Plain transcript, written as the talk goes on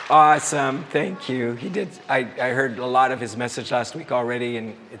Awesome. Thank you. He did. I heard a lot of his message last week already,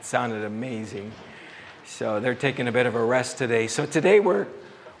 and it sounded amazing. So they're taking a bit of a rest today. So today we're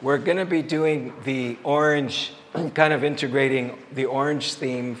going to be doing the orange, kind of integrating the orange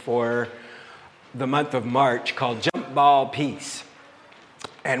theme for the month of March called Jump Ball Peace.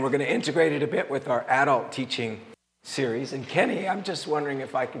 And we're going to integrate it a bit with our adult teaching series. And Kenny, I'm just wondering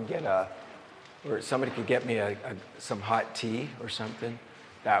if I could get or somebody could get me some hot tea or something.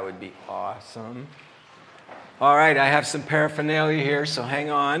 That would be awesome. All right, I have some paraphernalia here, so hang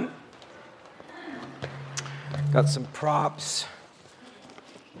on. Got some props.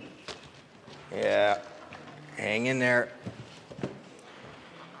 Yeah, hang in there.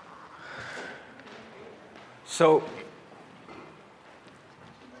 So,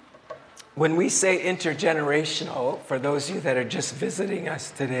 when we say intergenerational, for those of you that are just visiting us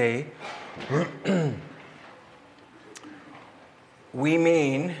today, we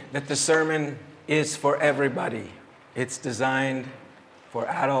mean that the sermon is for everybody. It's designed for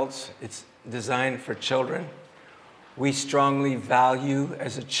adults. It's designed for children. We strongly value,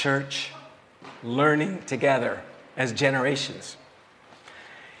 as a church, learning together as generations.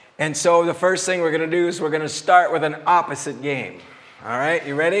 And so the first thing we're going to do is we're going to start with an opposite game. All right,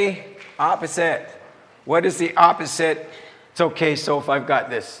 you ready? Opposite. What is the opposite? It's okay, Soph, I've got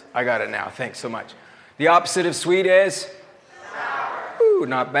this. I got it now. Thanks so much. The opposite of sweet is? Sour. Ooh,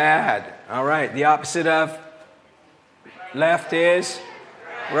 not bad. All right. The opposite of left is?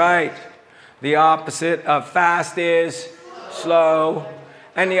 Right. The opposite of fast is? Slow.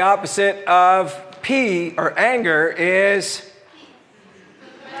 And the opposite of P or anger is?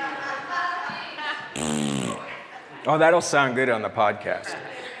 Oh, that'll sound good on the podcast.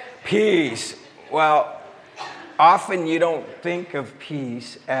 Peace. Well, often you don't think of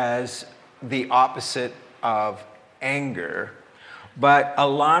peace as the opposite of anger, but a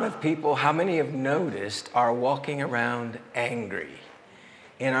lot of people, how many have noticed, are walking around angry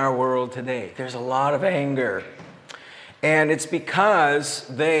in our world today? There's a lot of anger. And it's because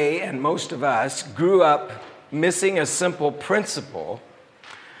they, and most of us, grew up missing a simple principle.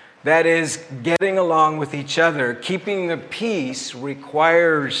 That is, getting along with each other. Keeping the peace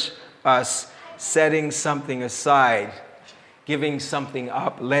requires us setting something aside, giving something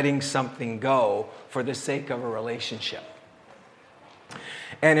up, letting something go for the sake of a relationship.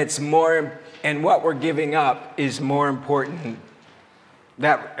 And what we're giving up is more important.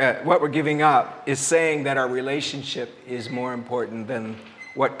 What we're giving up is saying that our relationship is more important than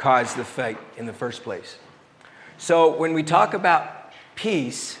what caused the fight in the first place. So when we talk about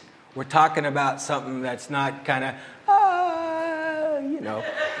peace, we're talking about something that's not kind of,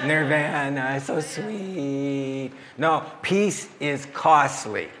 nirvana, so sweet. No, peace is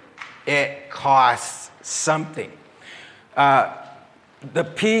costly. It costs something. The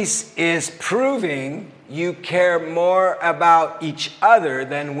peace is proving you care more about each other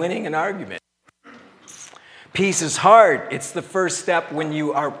than winning an argument. Peace is hard. It's the first step when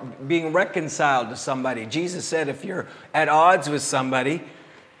you are being reconciled to somebody. Jesus said if you're at odds with somebody,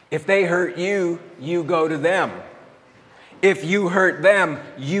 if they hurt you, you go to them. If you hurt them,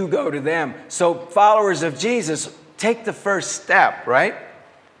 you go to them. So followers of Jesus, take the first step, right?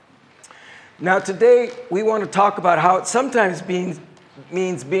 Now today, we want to talk about how it sometimes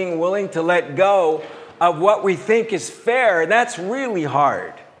means being willing to let go of what we think is fair. That's really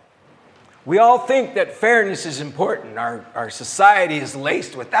hard. We all think that fairness is important. Our society is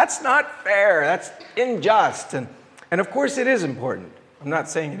laced with, that's not fair, that's unjust. And of course it is important. I'm not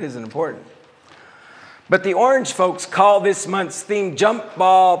saying it isn't important. But the Orange folks call this month's theme Jump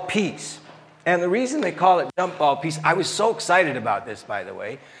Ball Peace. And the reason they call it Jump Ball Peace, I was so excited about this, by the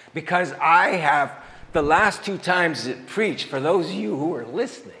way, because I have, the last 2 times it preached, for those of you who are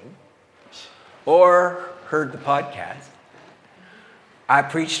listening or heard the podcast, I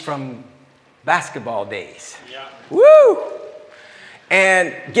preached from basketball days. Yeah. Woo!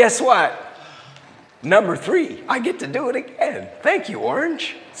 And guess what? Number 3, I get to do it again. Thank you,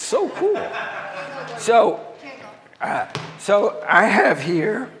 Orange. It's so cool. So I have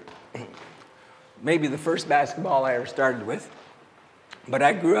here maybe the first basketball I ever started with. But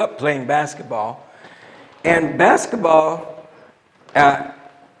I grew up playing basketball. And basketball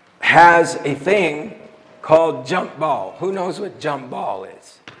has a thing called jump ball. Who knows what jump ball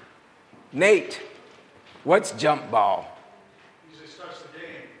is? Nate, what's jump ball? Usually starts the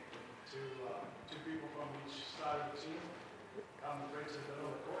game. 2 people from each side of the team come right to the middle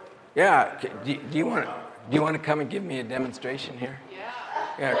of the court. Yeah. Do you want to come and give me a demonstration here?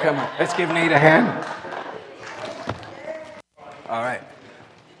 Yeah, come on. Let's give Nate a hand. All right.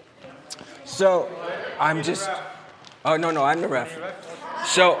 So I'm just... Oh, no, I'm the ref.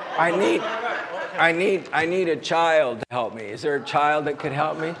 So I need a child to help me. Is there a child that could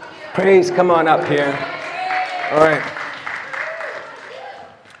help me? Praise, come on up here. All right.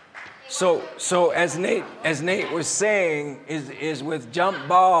 So as Nate was saying, is with jump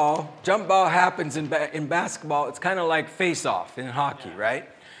ball happens in basketball. It's kind of like face-off in hockey, right?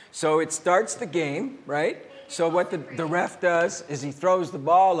 So it starts the game, right? So what the ref does is he throws the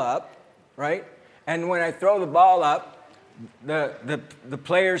ball up, right? And when I throw the ball up, the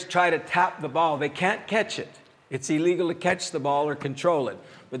players try to tap the ball. They can't catch it. It's illegal to catch the ball or control it,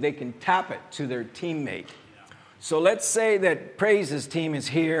 but they can tap it to their teammate. So let's say that Praise's team is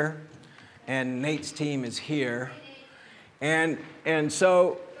here, and Nate's team is here, and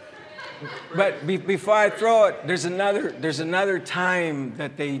so, but before I throw it, there's another time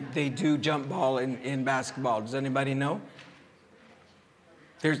that they do jump ball in basketball. Does anybody know?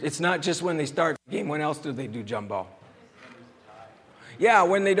 It's not just when they start the game. When else do they do jump ball? Yeah,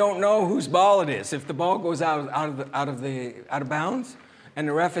 when they don't know whose ball it is. If the ball goes out of bounds, and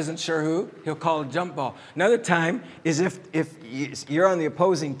the ref isn't sure who, he'll call a jump ball. Another time is if you're on the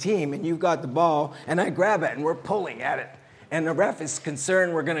opposing team and you've got the ball and I grab it and we're pulling at it and the ref is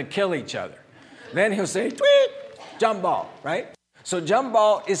concerned we're going to kill each other. Then he'll say, tweet, jump ball, right? So jump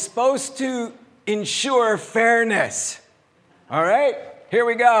ball is supposed to ensure fairness. All right, here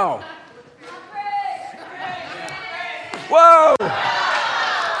we go. Whoa!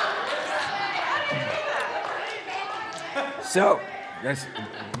 So, that's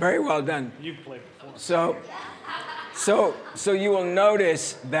very well done. You played before. So you will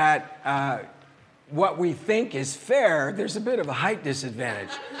notice that what we think is fair, there's a bit of a height disadvantage.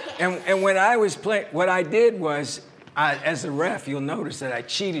 And when I was playing, what I did was, as a ref, you'll notice that I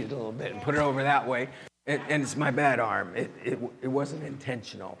cheated a little bit and put it over that way. And it's my bad arm. It wasn't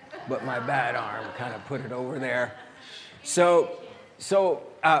intentional, but my bad arm kind of put it over there. So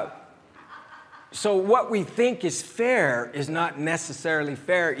what we think is fair is not necessarily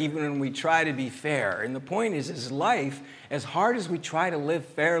fair, even when we try to be fair. And the point is life, as hard as we try to live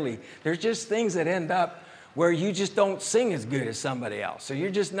fairly, there's just things that end up where you just don't sing as good as somebody else. So you're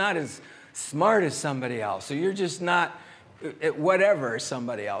just not as smart as somebody else. So you're just not whatever as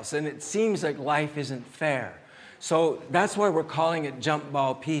somebody else. And it seems like life isn't fair. So that's why we're calling it jump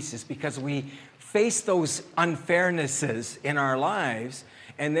ball peace, is because we face those unfairnesses in our lives,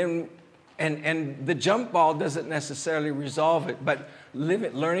 and then And the jump ball doesn't necessarily resolve it, but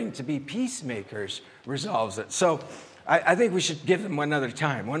learning to be peacemakers resolves it. So I think we should give them one other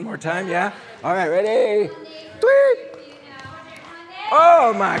time. One more time, yeah? All right, ready? Tweet.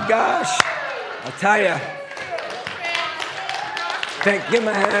 Oh, my gosh. I'll tell you. Give him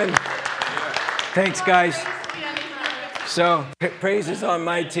a hand. Thanks, guys. So praise is on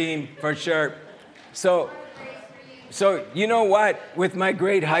my team, for sure. So you know what? With my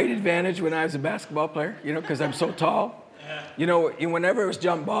great height advantage when I was a basketball player, because I'm so tall, whenever it was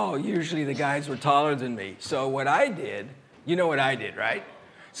jump ball, usually the guys were taller than me. So what I did, what I did, right?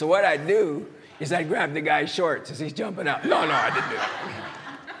 So what I do is I grab the guy's shorts as he's jumping out. No, I didn't do that.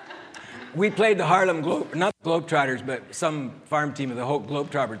 We played the Harlem not the Globetrotters, but some farm team of the Hope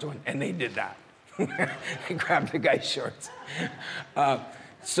Globetrotters one, and they did that. They grabbed the guy's shorts.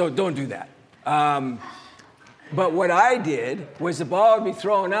 So don't do that. But what I did was the ball would be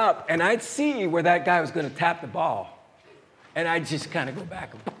thrown up, and I'd see where that guy was going to tap the ball, and I'd just kind of go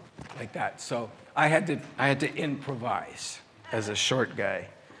back like that. So I had to improvise as a short guy.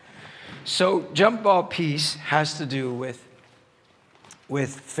 So jump ball peace has to do with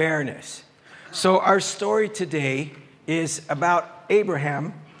fairness. So our story today is about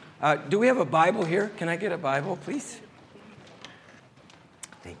Abraham. Do we have a Bible here? Can I get a Bible, please?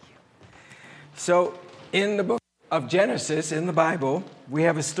 Thank you. So in the book of Genesis, in the Bible, we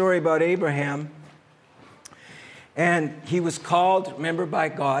have a story about Abraham. And he was called, remember, by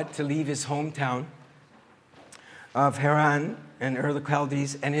God to leave his hometown of Haran and Ur the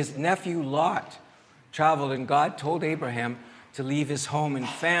Chaldees. And his nephew Lot traveled, and God told Abraham to leave his home and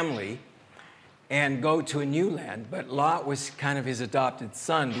family and go to a new land. But Lot was kind of his adopted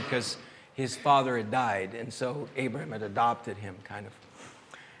son because his father had died. And so Abraham had adopted him, kind of.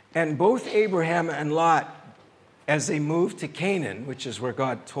 And both Abraham and Lot, as they moved to Canaan, which is where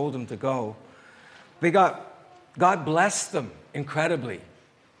God told them to go, God blessed them incredibly.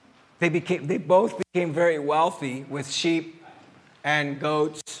 They both became very wealthy with sheep and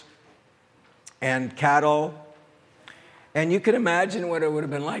goats and cattle. And you can imagine what it would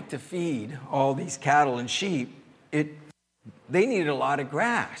have been like to feed all these cattle and sheep. They needed a lot of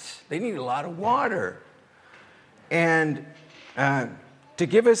grass. They needed a lot of water. And to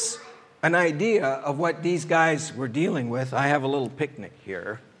give us an idea of what these guys were dealing with, I have a little picnic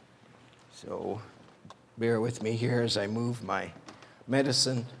here. So bear with me here as I move my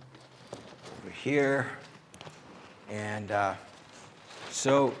medicine over here. And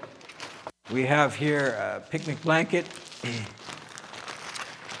so we have here a picnic blanket.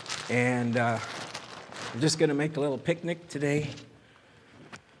 And I'm just going to make a little picnic today.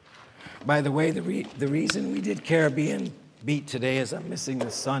 By the way, the reason we did Caribbean beat today is I'm missing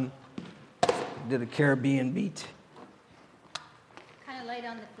the sun. Did a Caribbean beat. Kind of light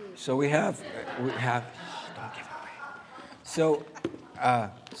on the food. So we have don't give away. So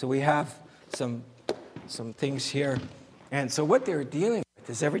we have some things here, and so what they're dealing with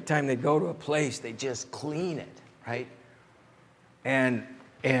is every time they go to a place, they just clean it, right? And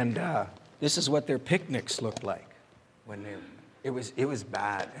this is what their picnics looked like when it was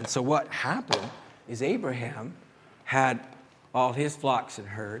bad. And so what happened is Abraham had all his flocks and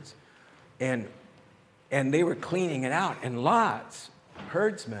herds, and they were cleaning it out. And Lot's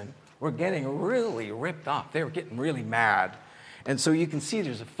herdsmen were getting really ripped off. They were getting really mad. And so you can see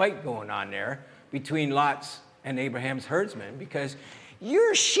there's a fight going on there between Lot's and Abraham's herdsmen because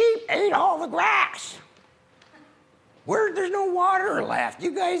your sheep ate all the grass. There's no water left.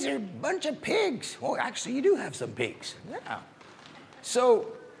 You guys are a bunch of pigs. Well, actually, you do have some pigs. Yeah. So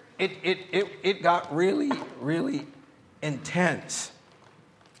it got really, really intense.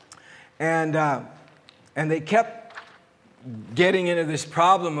 And they kept getting into this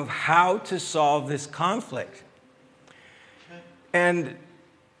problem of how to solve this conflict. And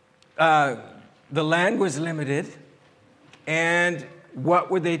the land was limited, and what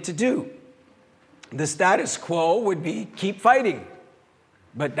were they to do? The status quo would be keep fighting,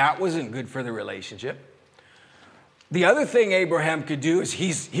 but that wasn't good for the relationship. The other thing Abraham could do is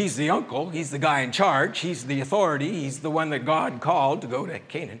he's the uncle, he's the guy in charge, he's the authority, he's the one that God called to go to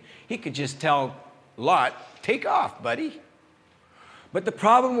Canaan. He could just tell Lot, take off, buddy. But the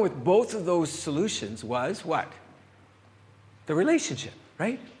problem with both of those solutions was what? The relationship,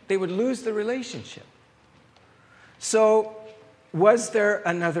 right? They would lose the relationship. So was there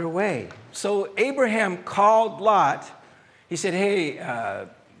another way? So Abraham called Lot. He said, hey,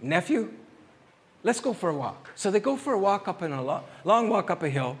 nephew, let's go for a walk. So they go for a walk up in a long walk up a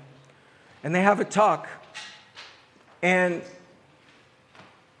hill, and they have a talk. And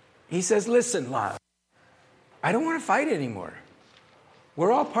he says, listen, Lot, I don't want to fight anymore.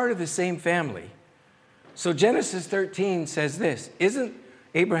 We're all part of the same family. So Genesis 13 says this,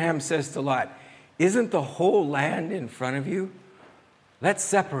 Abraham says to Lot, isn't the whole land in front of you? Let's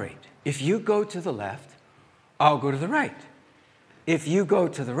separate. If you go to the left, I'll go to the right. If you go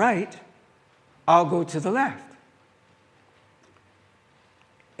to the right, I'll go to the left.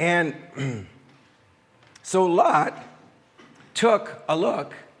 And so Lot took a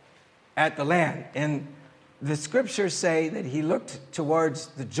look at the land. And the scriptures say that he looked towards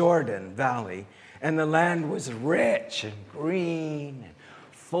the Jordan Valley, and the land was rich and green and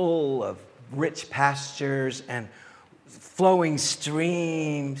full of rich pastures and flowing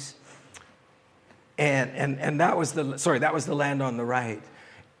streams. And that was the land on the right.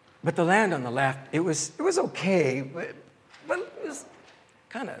 But the land on the left, it was okay, but it was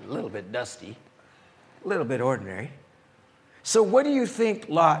kind of a little bit dusty, a little bit ordinary. So what do you think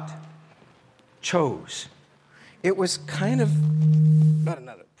Lot chose? It was kind of, got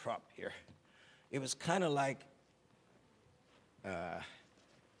another prop here. It was kind of like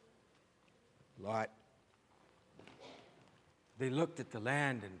Lot. They looked at the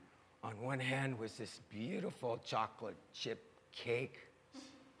land, and on one hand was this beautiful chocolate chip cake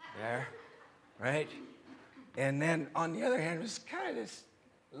there, right? And then on the other hand was kind of this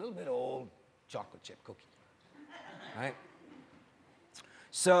a little bit old chocolate chip cookie, right?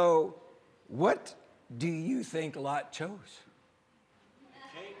 So what do you think Lot chose?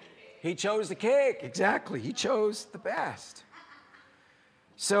 Cake. He chose the cake, exactly. He chose the best.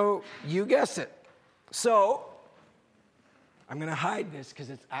 So you guessed it. So I'm going to hide this because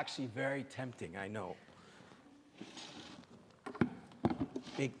it's actually very tempting, I know.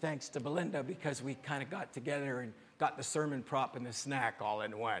 Big thanks to Belinda because we kind of got together and got the sermon prop and the snack all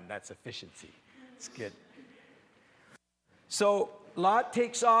in one. That's efficiency. It's good. So Lot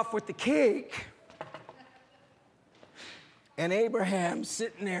takes off with the cake, and Abraham's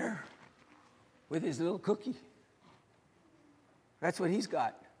sitting there with his little cookie. That's what he's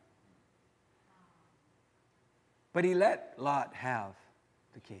got. But he let Lot have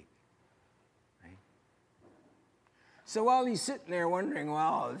the cake. Right? So while he's sitting there wondering,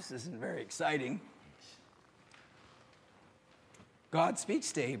 well, this isn't very exciting, God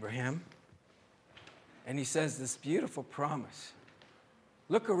speaks to Abraham, and he says this beautiful promise.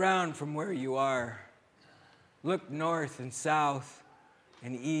 Look around from where you are. Look north and south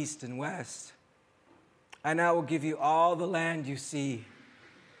and east and west. And I will give you all the land you see.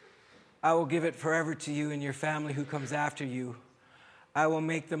 I will give it forever to you and your family who comes after you. I will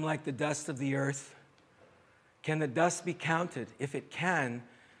make them like the dust of the earth. Can the dust be counted? If it can,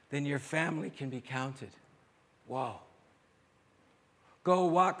 then your family can be counted. Wow. Go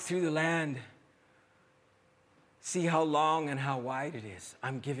walk through the land. See how long and how wide it is.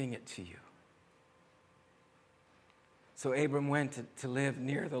 I'm giving it to you. So Abram went to live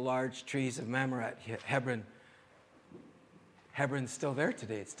near the large trees of Mamre at Hebron. Hebron's still there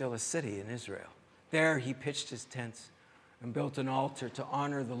today. It's still a city in Israel. There he pitched his tents and built an altar to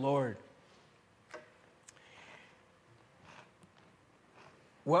honor the Lord.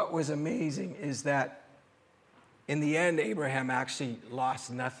 What was amazing is that in the end, Abraham actually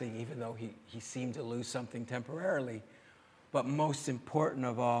lost nothing, even though he seemed to lose something temporarily. But most important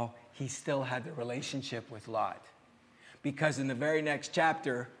of all, he still had the relationship with Lot. Because in the very next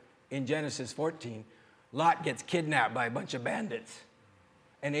chapter, in Genesis 14, Lot gets kidnapped by a bunch of bandits.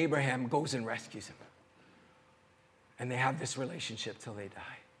 And Abraham goes and rescues him. And they have this relationship till they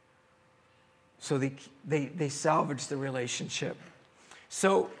die. So they salvage the relationship.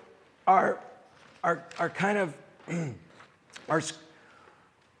 So our kind of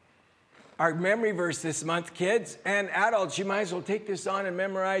our memory verse this month, kids and adults, you might as well take this on and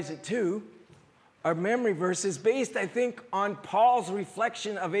memorize it too. Our memory verse is based, I think, on Paul's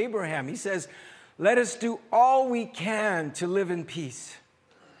reflection of Abraham. He says, let us do all we can to live in peace.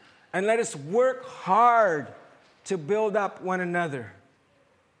 And let us work hard to build up one another.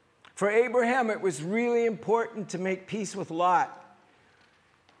 For Abraham, it was really important to make peace with Lot.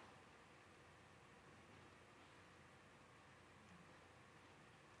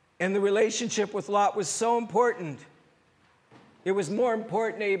 And the relationship with Lot was so important. It was more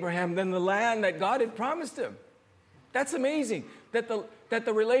important to Abraham than the land that God had promised him. That's amazing, that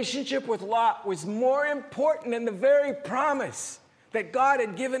the relationship with Lot was more important than the very promise that God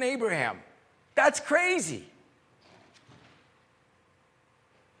had given Abraham. That's crazy.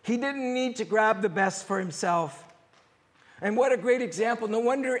 He didn't need to grab the best for himself. And what a great example. No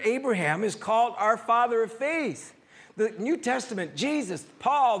wonder Abraham is called our father of faith. The New Testament, Jesus,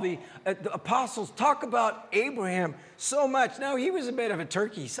 Paul, the apostles talk about Abraham so much. Now, he was a bit of a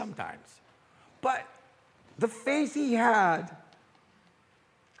turkey sometimes. But the faith he had,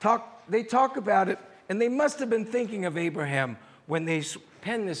 they talk about it, and they must have been thinking of Abraham when they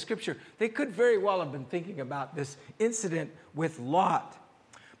penned this scripture. They could very well have been thinking about this incident with Lot.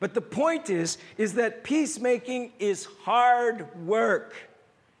 But the point is that peacemaking is hard work.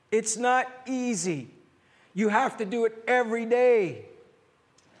 It's not easy. You have to do it every day.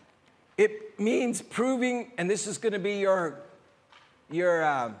 It means proving, and this is going to be your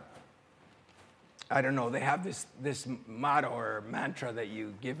I don't know, they have this motto or mantra that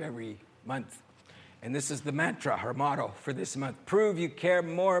you give every month. And this is the mantra, or motto for this month. Prove you care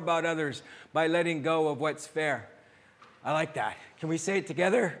more about others by letting go of what's fair. I like that. Can we say it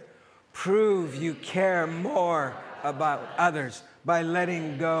together? Prove you care more about others by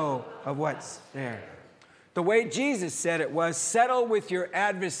letting go of what's fair. The way Jesus said it was, settle with your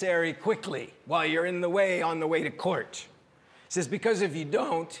adversary quickly while you're on the way to court. He says, because if you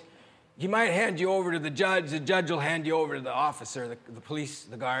don't, he might hand you over to the judge will hand you over to the officer, the police,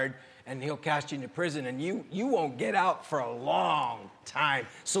 the guard, and he'll cast you into prison, and you won't get out for a long time.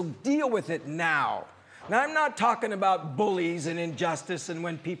 So deal with it now. Now, I'm not talking about bullies and injustice and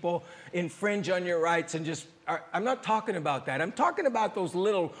when people infringe on your rights and I'm not talking about that. I'm talking about those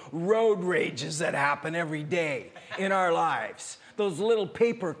little road rages that happen every day in our lives. Those little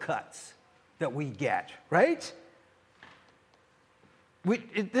paper cuts that we get, right?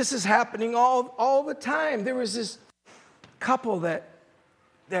 This is happening all the time. There was this couple that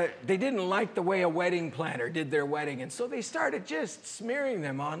they didn't like the way a wedding planner did their wedding, and so they started just smearing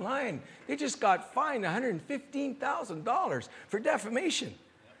them online. They just got fined $115,000 for defamation.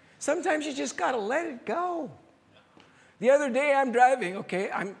 Sometimes you just got to let it go. The other day I'm driving, okay,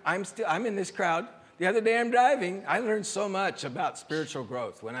 I'm in this crowd. The other day I'm driving, I learned so much about spiritual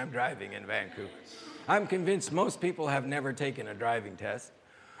growth when I'm driving in Vancouver. I'm convinced most people have never taken a driving test.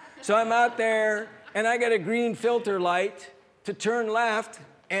 So I'm out there, and I got a green filter light to turn left,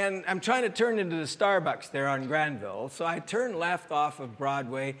 and I'm trying to turn into the Starbucks there on Granville. So I turn left off of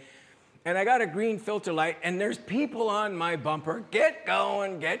Broadway, and I got a green filter light, and there's people on my bumper. Get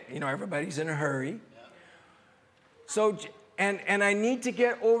going, everybody's in a hurry. So, and I need to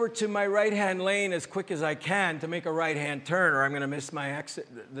get over to my right-hand lane as quick as I can to make a right-hand turn, or I'm going to miss my exit,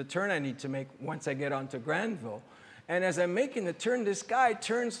 the turn I need to make once I get onto Granville. And as I'm making the turn, this guy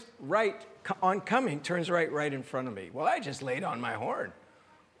turns right, turns right in front of me. Well, I just laid on my horn,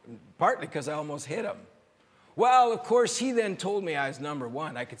 partly because I almost hit him. Well, of course, he then told me I was number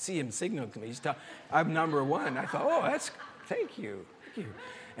one. I could see him signaling to me. I'm number one. I thought, oh, thank you.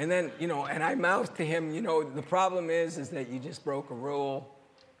 And then, and I mouthed to him, the problem is that you just broke a rule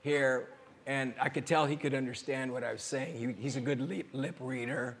here. And I could tell he could understand what I was saying. He's a good lip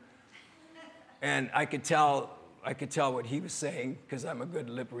reader. And I could tell what he was saying because I'm a good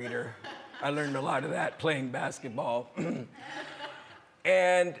lip reader. I learned a lot of that playing basketball.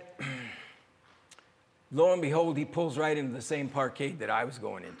 And lo and behold, he pulls right into the same parkade that I was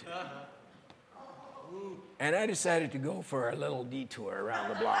going into. And I decided to go for a little detour around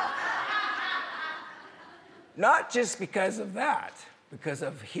the block. Not just because of that, because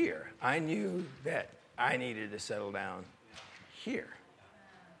of here. I knew that I needed to settle down here,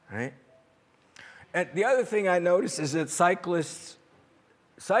 right? And the other thing I noticed is that cyclists,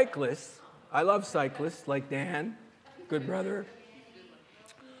 I love cyclists like Dan, good brother.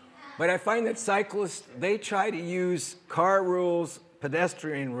 But I find that cyclists, they try to use car rules,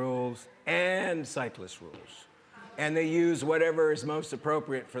 pedestrian rules, and cyclist rules. And they use whatever is most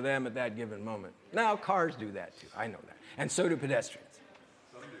appropriate for them at that given moment. Now, cars do that too, I know that. And so do pedestrians.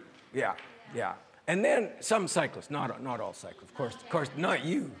 Some do. Yeah. And then some cyclists, not all cyclists, of course, not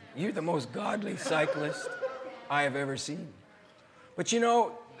you. You're the most godly cyclist I have ever seen. But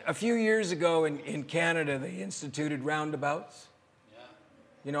a few years ago in Canada, they instituted roundabouts.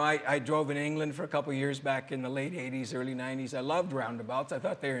 I drove in England for a couple of years back in the late 80s, early 90s. I loved roundabouts. I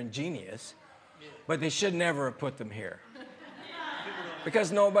thought they were ingenious, but they should never have put them here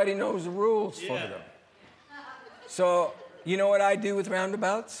because nobody knows the rules for them. So, you know what I do with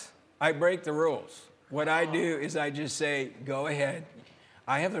roundabouts? I break the rules. What I do is I just say, go ahead.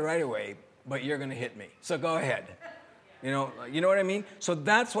 I have the right of way, but you're going to hit me. So go ahead. You know what I mean? So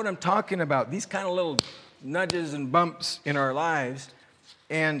that's what I'm talking about, these kind of little nudges and bumps in our lives.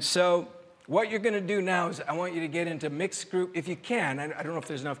 And so what you're going to do now is I want you to get into mixed group, if you can. I don't know if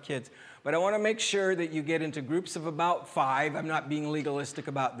there's enough kids, but I want to make sure that you get into groups of about 5. I'm not being legalistic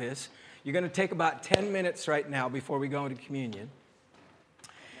about this. You're going to take about 10 minutes right now before we go into communion.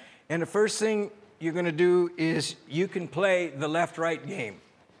 And the first thing you're going to do is you can play the left-right game.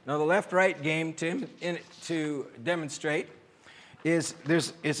 Now, the left-right game, to demonstrate, is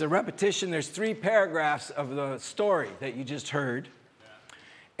a repetition. There's 3 paragraphs of the story that you just heard.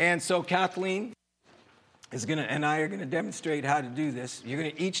 And so Kathleen and I are going to demonstrate how to do this. You're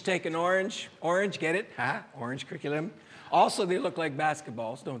going to each take an orange, get it? Orange curriculum. Also, they look like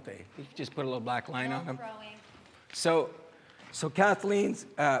basketballs, don't they? You just put a little black line on them. So Kathleen's,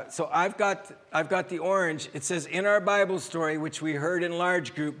 so I've got the orange. It says, in our Bible story, which we heard in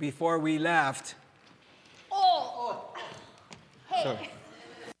large group before we left. Hey.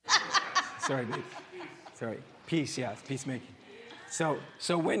 Sorry, Dave. Sorry. Peacemaking.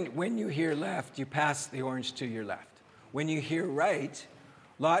 So when you hear left, you pass the orange to your left. When you hear right,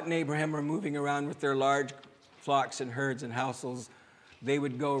 Lot and Abraham are moving around with their large flocks and herds and households. They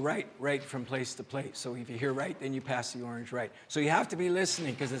would go right from place to place. So if you hear right, then you pass the orange right. So you have to be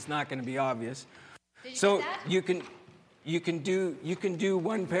listening because it's not going to be obvious. So you can do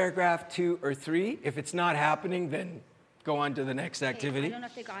 1 paragraph, 2 or 3. If it's not happening, then go on to the next activity. I don't know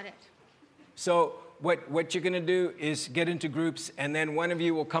if they got it. So what you're going to do is get into groups, and then one of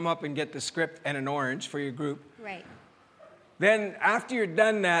you will come up and get the script and an orange for your group. Right. Then after you're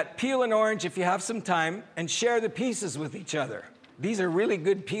done that, peel an orange if you have some time, and share the pieces with each other. These are really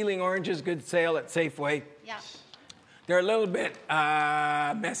good peeling oranges, good sale at Safeway. Yeah. They're a little bit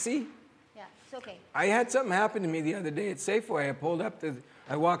messy. Yeah, it's okay. I had something happen to me the other day at Safeway.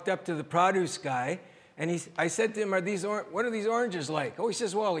 I walked up to the produce guy, and I said to him, what are these oranges like? Oh, he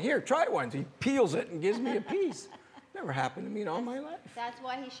says, well, here, try one. So he peels it and gives me a piece. Never happened to me in all my life. That's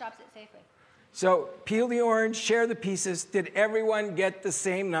why he shops at Safeway. So peel the orange, share the pieces. Did everyone get the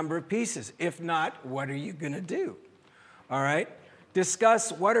same number of pieces? If not, what are you going to do? All right?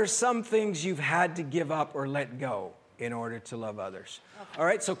 Discuss what are some things you've had to give up or let go in order to love others. Okay. All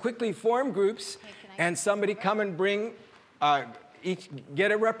right, so quickly form groups, and somebody come and bring,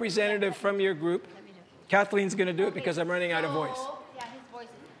 get a representative from your group. Kathleen's going to do it because I'm running out of voice. Yeah, his voice is.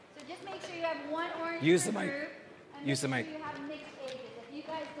 So just make sure you have 1 orange Use per the mic. group. Use the mic. You have mixed ages. If you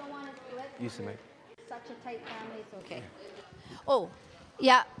guys don't want to split, Use the mic. Such a tight family, it's okay. Oh,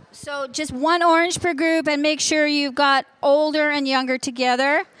 yeah. So just 1 orange per group, and make sure you've got older and younger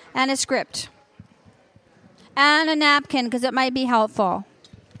together, and a script. And a napkin, because it might be helpful.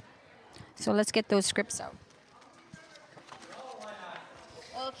 So let's get those scripts out.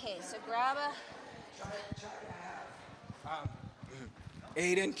 Okay, so grab a...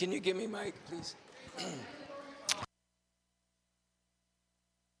 Aiden, can you give me mic, please?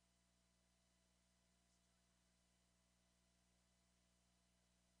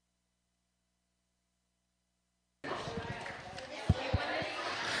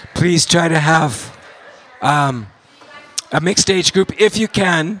 Please try to have a mixed age group if you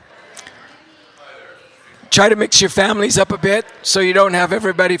can. Try to mix your families up a bit so you don't have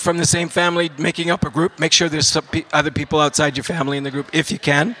everybody from the same family making up a group. Make sure there's some other people outside your family in the group if you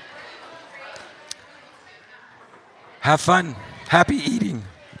can. Have fun. Happy eating.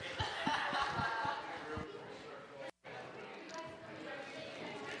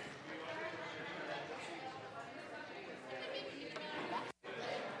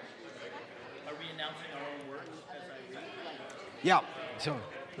 Are we announcing our own words as I read? Yeah.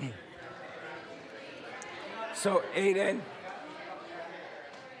 So Aiden,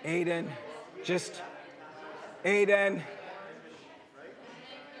 just Aiden.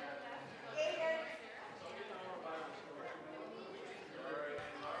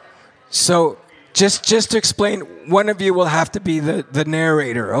 So just to explain, one of you will have to be the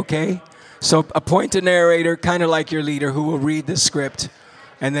narrator, okay? So appoint a narrator, kind of like your leader, who will read the script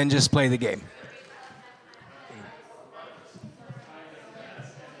and then just play the game.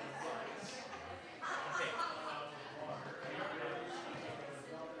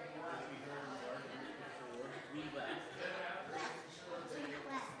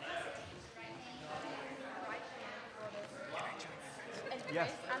 Yes.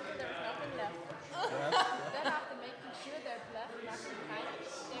 Under there's nothing left. Then after making sure there's left nothing behind,